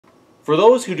For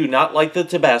those who do not like the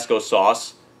Tabasco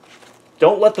sauce,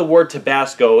 don't let the word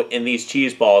Tabasco in these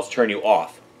cheese balls turn you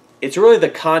off. It's really the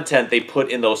content they put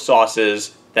in those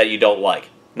sauces that you don't like,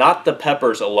 not the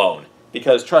peppers alone.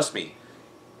 Because trust me,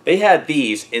 they had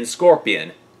these in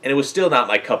Scorpion, and it was still not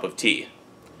my cup of tea.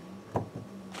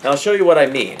 Now I'll show you what I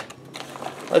mean.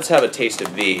 Let's have a taste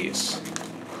of these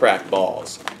crack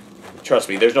balls. Trust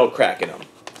me, there's no crack in them.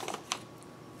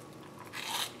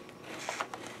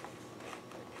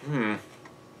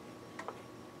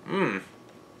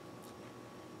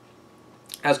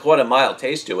 Has quite a mild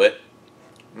taste to it.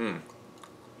 And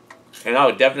I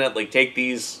would definitely take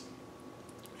these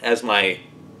as my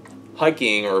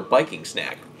hiking or biking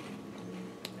snack.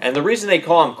 And the reason they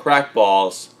call them crack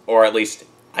balls, or at least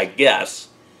I guess,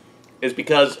 is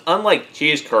because unlike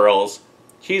cheese curls,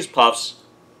 cheese puffs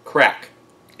crack.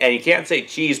 And you can't say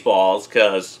cheese balls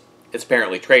because it's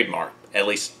apparently trademarked. At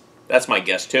least that's my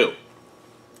guess too.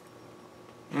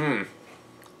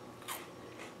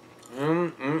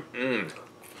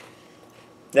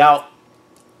 Now,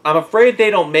 I'm afraid they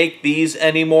don't make these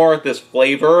anymore, this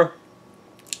flavor.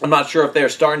 I'm not sure if they're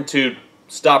starting to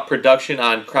stop production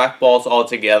on crack balls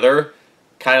altogether.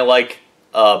 Kind of like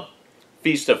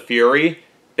Feast of Fury.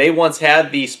 They once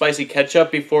had the spicy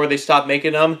ketchup before they stopped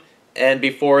making them, and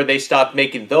before they stopped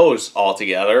making those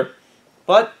altogether.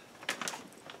 But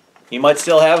you might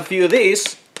still have a few of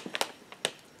these.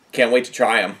 Can't wait to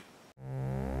try them.